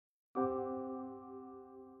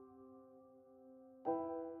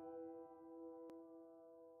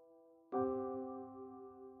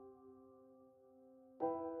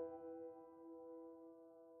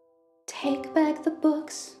Take back the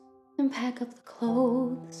books and pack up the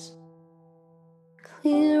clothes.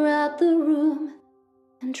 Clear out the room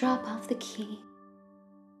and drop off the key.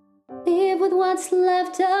 Leave with what's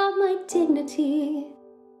left of my dignity.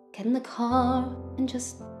 Get in the car and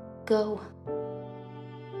just go.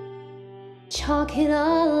 Chalk it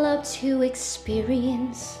all up to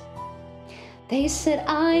experience. They said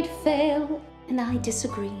I'd fail and I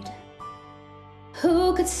disagreed.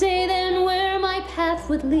 Who could say then where my path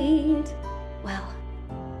would lead? Well,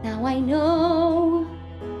 now I know.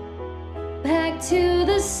 Back to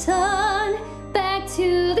the sun, back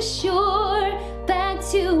to the shore, back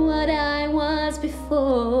to what I was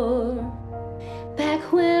before. Back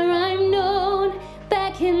where I'm known,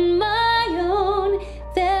 back in my own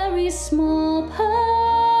very small pond.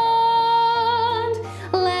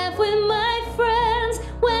 Laugh with my friends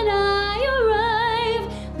when I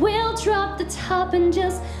arrive. We'll drop the top and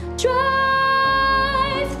just drive.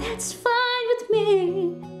 That's fine with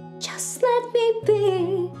me, just let me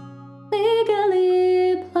be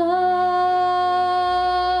legally blonde.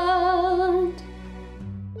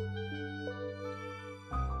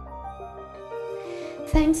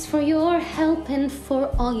 Thanks for your help and for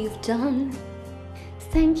all you've done.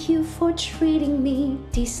 Thank you for treating me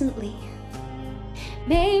decently.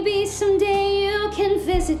 Maybe someday you can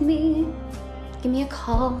visit me. Give me a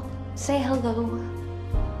call, say hello.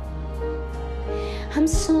 I'm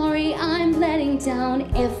sorry I'm letting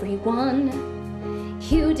down everyone.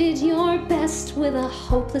 You did your best with a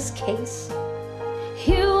hopeless case.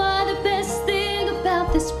 You are the best thing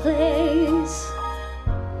about this place.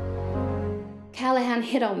 Callahan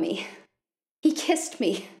hit on me. He kissed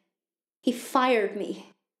me. He fired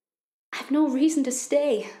me. I've no reason to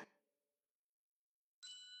stay.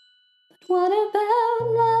 But what about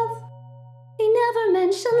love? He never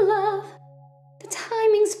mentioned love. The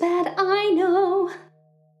timing's bad, I know.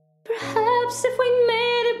 Perhaps if we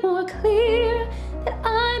made it more clear that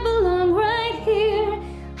I belong right here,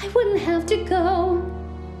 I wouldn't have to go.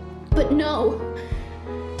 But no.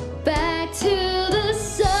 Back to the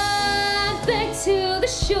sun, back to the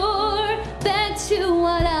shore, back to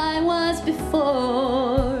what I was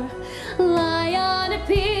before. Lie on a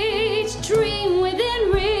beach, dream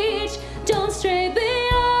within reach, don't stray beyond.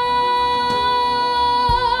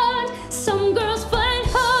 Some girls fight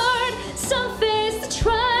hard, some face the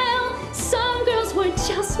trial, some girls were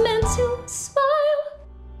just meant to smile.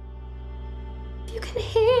 If you can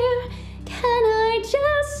hear, can I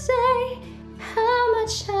just say how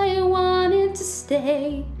much I wanted to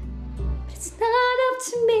stay? But it's not up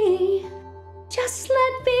to me, just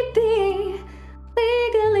let me be